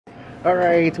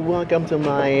Alright, welcome to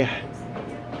my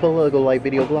political life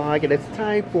video blog, and it's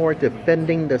time for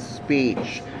Defending the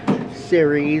Speech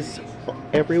series.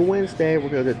 Every Wednesday we're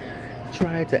going to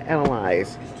try to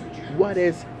analyze what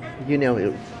is,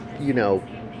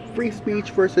 free speech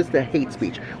versus the hate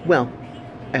speech. Well,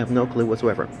 I have no clue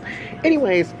whatsoever.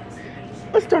 Anyways,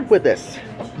 let's start with this.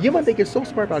 You might think you're so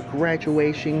smart about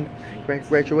graduation,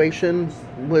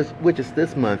 which is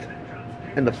this month,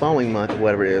 and the following month,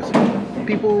 whatever it is.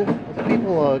 People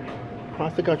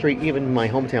across the country, even my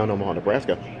hometown, Omaha,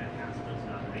 Nebraska,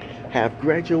 have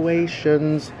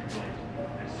graduations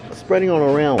spreading all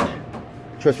around.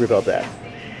 Trust me about that.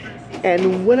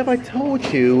 And what if I told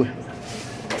you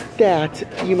that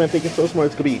you might think it's so smart,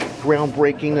 it's going to be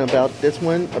groundbreaking about this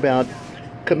one, about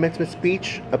commencement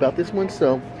speech about this one,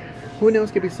 so who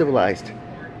knows, could be civilized.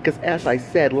 Because as I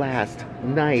said last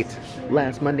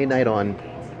Monday night on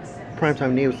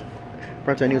Primetime News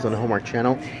on the Hallmark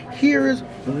Channel, here's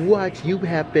what you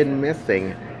have been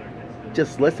missing.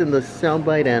 Just listen to the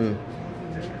soundbite and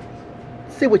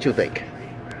see what you think.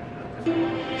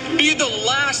 Be the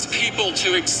last people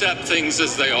to accept things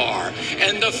as they are,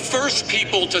 and the first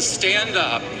people to stand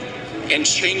up and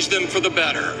change them for the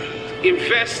better.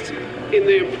 Invest in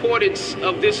the importance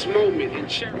of this moment and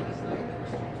cherish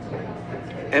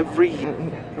every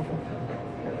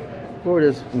for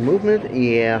this movement.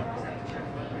 Yeah.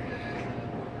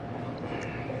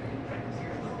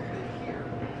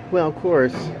 Well, of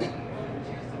course.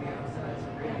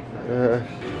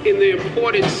 in the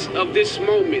importance of this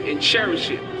moment and cherish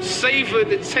it. Savor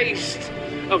the taste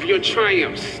of your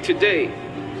triumphs today.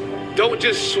 Don't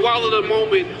just swallow the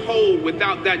moment whole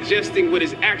without digesting what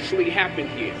has actually happened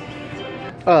here.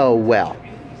 Oh well.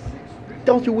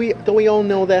 Don't we all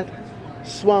know that?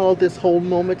 Swallow this whole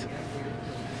moment.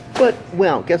 But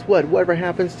well, guess what? Whatever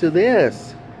happens to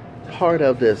this part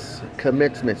of this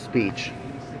commencement speech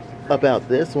about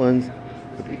this one,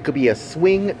 it could be a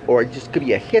swing, or it just could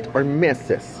be a hit or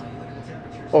misses,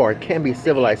 or it can be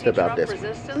civilized about this.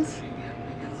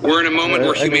 We're in a moment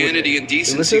where humanity and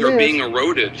decency are being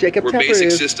eroded, where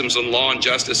basic systems of law and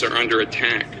justice are under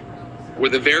attack, where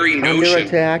the very notion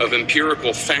of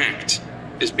empirical fact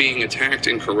is being attacked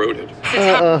and corroded.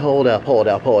 Hold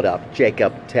up,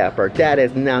 Jacob Tapper. That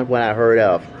is not what I heard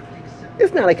of.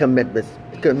 It's not a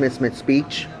commencement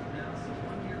speech.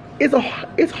 It's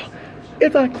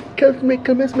a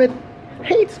commencement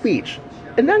hate speech,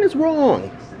 and that is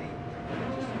wrong.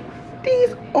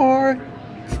 These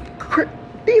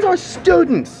are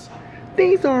students.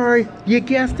 These are, you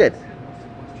guessed it,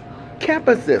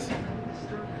 campuses.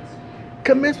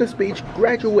 Commencement speech,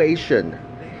 graduation.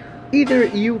 Either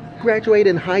you graduate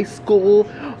in high school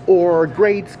or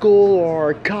grade school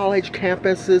or college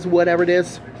campuses, whatever it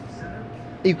is.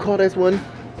 You call this one?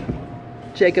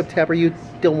 Jacob Tapper, you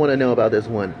don't want to know about this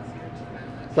one.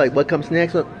 Like, what comes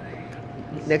next?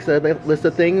 Next on the list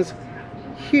of things?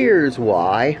 Here's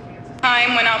why.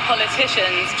 Time when our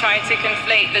politicians try to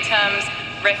conflate the terms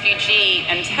refugee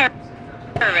and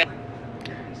terrorist.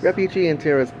 Refugee and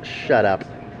terrorist, shut up.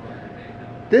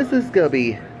 This is gonna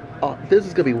be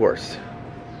worse.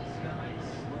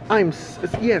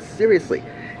 Yes, seriously.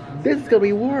 This is gonna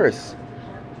be worse.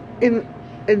 In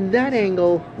that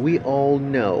angle, we all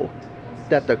know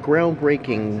that the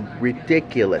groundbreaking,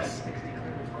 ridiculous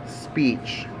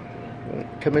speech,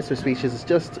 commencement speech, is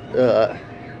just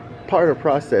part of the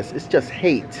process. It's just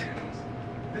hate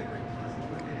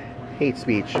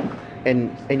speech,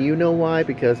 and you know why?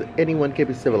 Because anyone can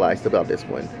be civilized about this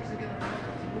one.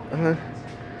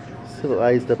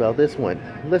 Civilized about this one.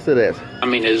 Listen to this.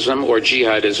 Communism or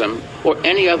jihadism or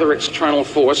any other external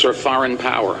force or foreign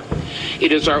power.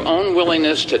 It is our own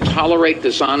willingness to tolerate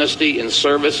dishonesty in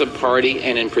service of party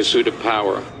and in pursuit of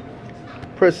power.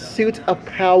 Pursuit of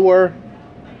power?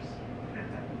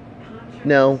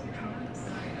 No.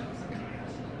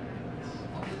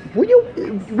 Want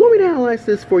me to analyze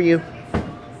this for you?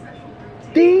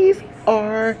 These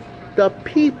are the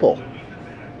people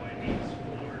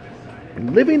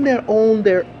living on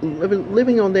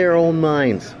their own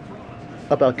minds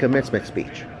about commencement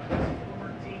speech.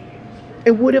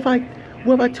 And what if I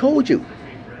told you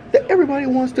that everybody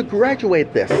wants to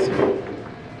graduate this,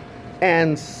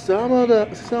 and some of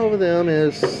them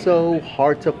is so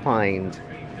hard to find?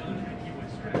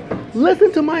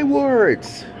 Listen to my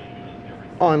words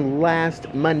on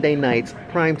last Monday night's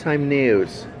Primetime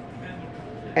News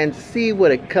and see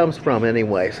what it comes from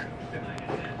anyways.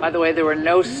 By the way, there were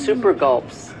no super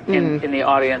gulps in the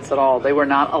audience at all. They were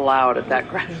not allowed at that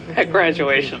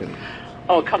graduation.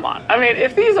 Oh, come on. I mean,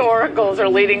 if these oracles are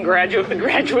leading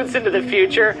graduates into the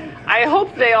future, I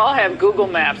hope they all have Google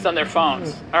Maps on their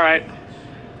phones, all right?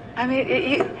 I mean,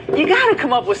 you got to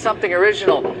come up with something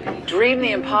original. Dream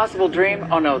the impossible dream.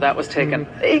 Oh no, that was taken.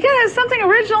 You got to have something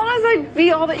original. It's like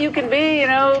be all that you can be. You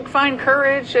know, find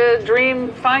courage,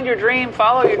 dream, find your dream,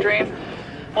 follow your dream.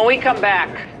 When we come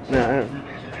back.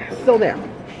 So there.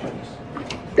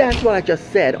 That's what I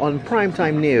just said on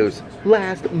Primetime News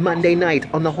last Monday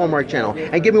night on the Hallmark Channel.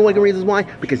 And give me one of the reasons why.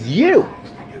 Because you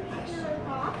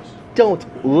don't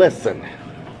listen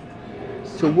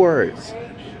to words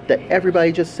that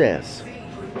everybody just says.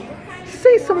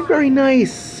 Say something very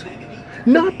nice.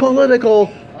 Not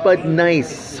political, but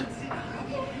nice.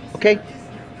 Okay?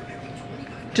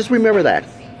 Just remember that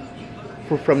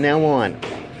from now on.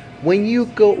 When you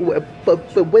go,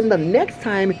 but when the next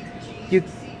time you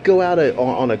go out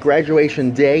on a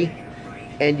graduation day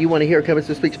and you want to hear a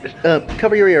commencement speech,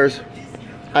 cover your ears.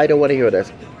 I don't want to hear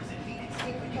this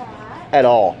at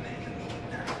all.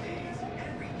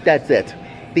 That's it.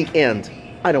 The end.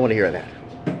 I don't want to hear that.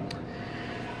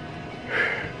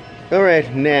 All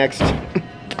right, next.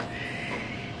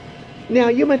 Now,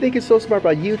 you might think it's so smart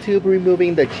about YouTube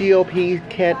removing the GOP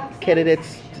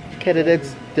candidates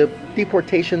the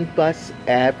deportation bus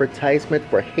advertisement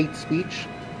for hate speech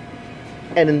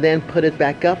and then put it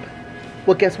back up.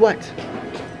 Well, guess what?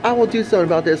 I will do something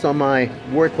about this on my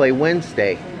Wordplay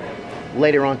Wednesday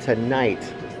later on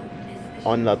tonight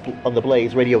on the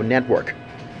Blaze Radio Network.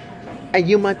 And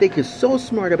you might think you're so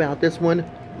smart about this one.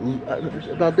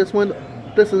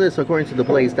 Listen to this according to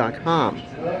theblaze.com.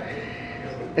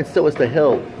 And so is the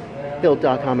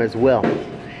Hill.com as well.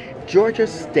 Georgia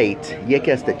State, you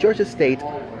guessed it, Georgia State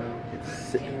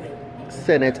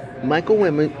Senate Michael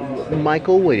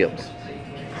Williams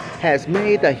has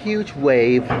made a huge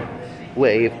wave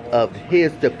of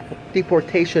his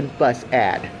deportation bus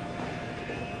ad.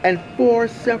 And for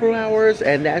several hours,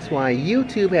 and that's why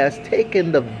YouTube has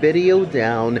taken the video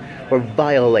down for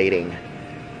violating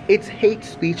its hate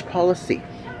speech policy.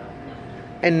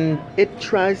 And it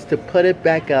tries to put it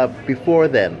back up before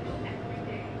then.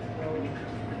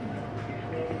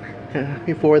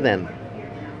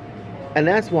 And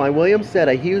that's why Williams said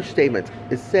a huge statement.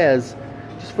 It says,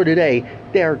 just for today,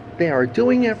 they are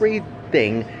doing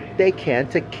everything they can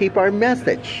to keep our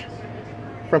message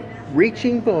from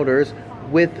reaching voters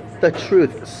with the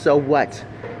truth. So what?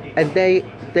 And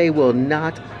they will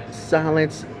not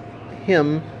silence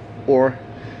him nor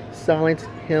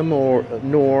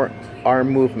our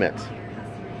movement.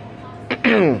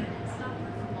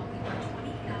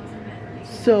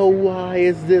 So why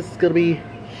is this going to be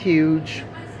huge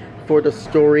for the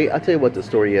story? I'll tell you what the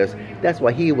story is. That's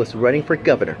why he was running for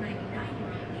governor.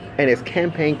 And his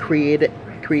campaign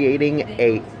creating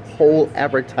a whole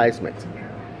advertisement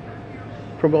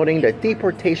promoting the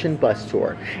deportation bus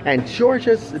tour and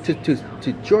Georgia's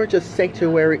to Georgia's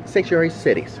sanctuary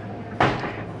cities.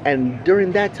 And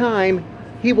during that time,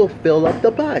 he will fill up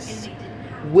the bus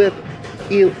with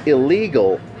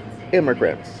illegal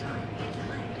immigrants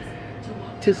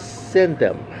to send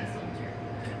them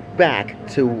back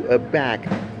to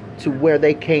where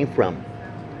they came from.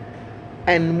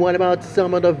 And what about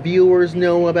some of the viewers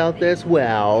know about this?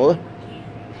 Well,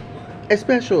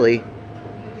 especially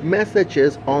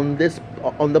messages on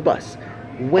the bus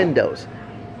windows,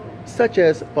 such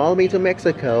as "Follow me to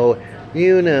Mexico,"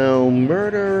 you know,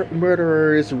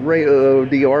 murderers,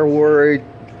 the R word,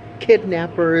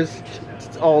 kidnappers,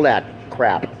 all that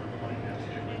crap.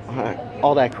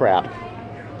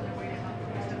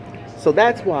 So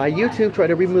that's why YouTube tried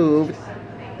to remove.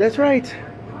 That's right,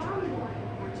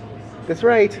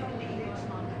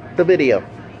 the video,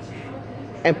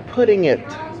 and putting it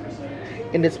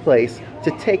in its place to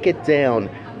take it down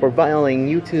for violating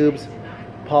YouTube's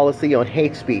policy on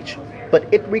hate speech. But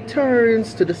it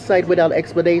returns to the site without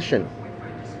explanation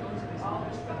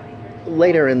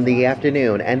later in the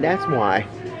afternoon, and that's why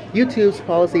YouTube's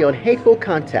policy on hateful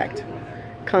content.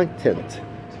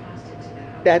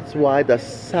 That's why the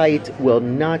site will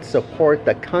not support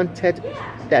the content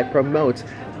that promotes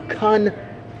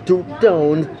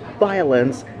condoned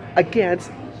violence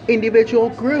against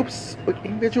individuals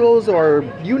or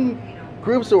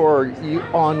groups or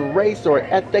on race or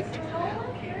ethnic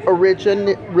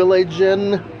origin,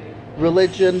 religion,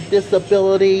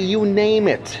 disability, you name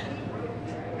it.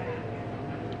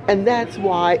 And that's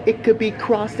why it could be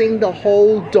crossing the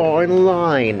whole darn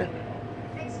line.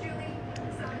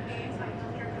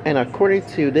 And according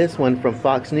to this one from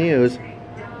Fox News,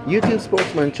 YouTube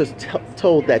spokesman just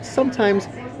told that sometimes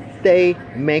they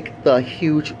make the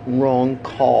huge wrong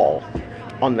call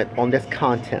on this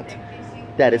content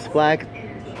that is flagged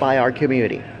by our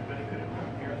community.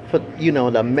 For, you know,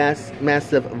 the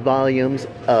massive volumes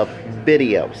of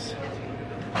videos.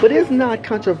 But it's not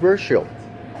controversial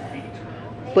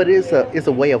but it's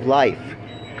a way of life.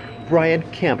 Brian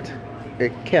Kemp,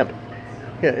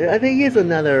 I think he's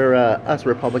another us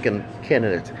Republican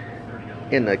candidate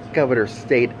in the governor's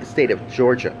state of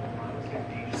Georgia,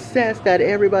 says that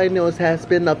everybody knows has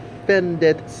been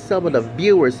offended some of the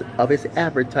viewers of his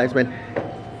advertisement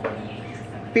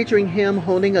featuring him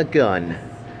holding a gun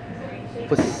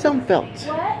for some felt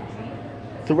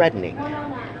threatening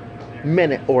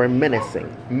or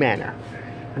menacing manner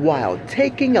while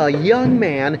taking a young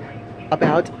man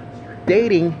about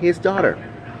dating his daughter.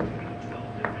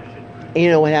 And you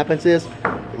know what happens is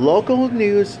local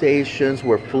news stations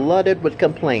were flooded with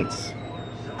complaints,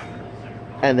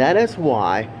 and that is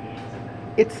why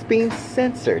it's being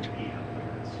censored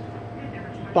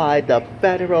by the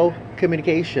Federal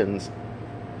Communications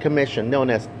Commission, known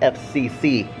as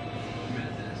FCC.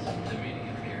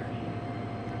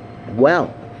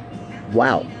 Wow,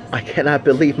 I cannot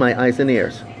believe my eyes and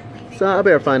ears. So I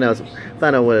better find out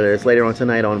what it is later on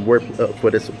tonight on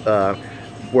for this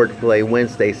Wordplay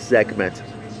Wednesday segment,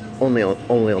 only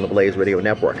on the Blaze Radio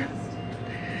Network.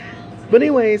 But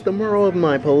anyways, the moral of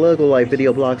my political life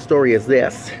video blog story is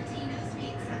this: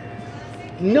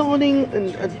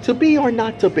 knowing to be or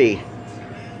not to be.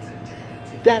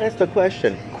 That is the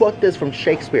question. Quote this from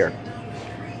Shakespeare: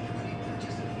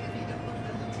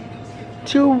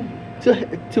 to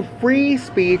free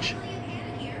speech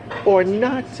or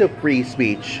not to free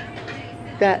speech.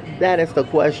 That is the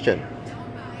question.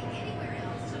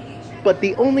 But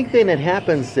the only thing that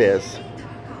happens is,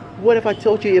 what if I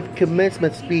told you if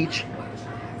commencement speech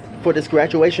for this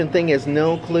graduation thing is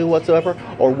no clue whatsoever,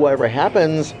 or whatever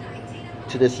happens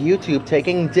to this YouTube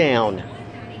taking down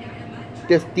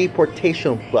this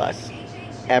deportation bus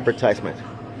advertisement?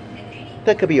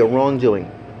 That could be a wrongdoing.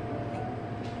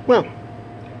 Well,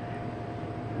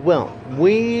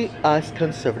 we as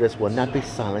conservatives will not be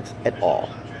silenced at all.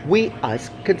 We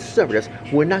as conservatives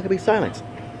will not be silenced.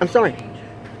 I'm sorry.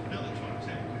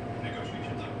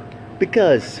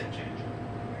 Because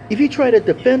if you try to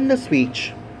defend the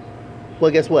speech,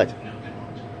 well, guess what?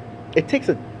 It takes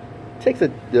a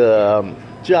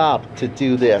job to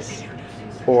do this,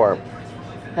 or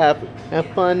have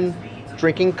fun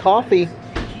drinking coffee.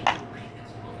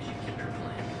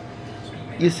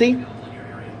 You see?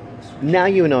 Now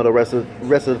you know the rest of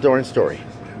the darn story.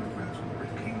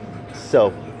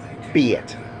 So, be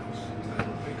it.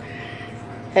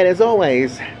 And as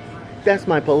always, that's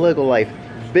my political life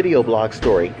video blog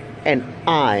story, and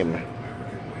I'm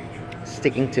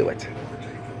sticking to it.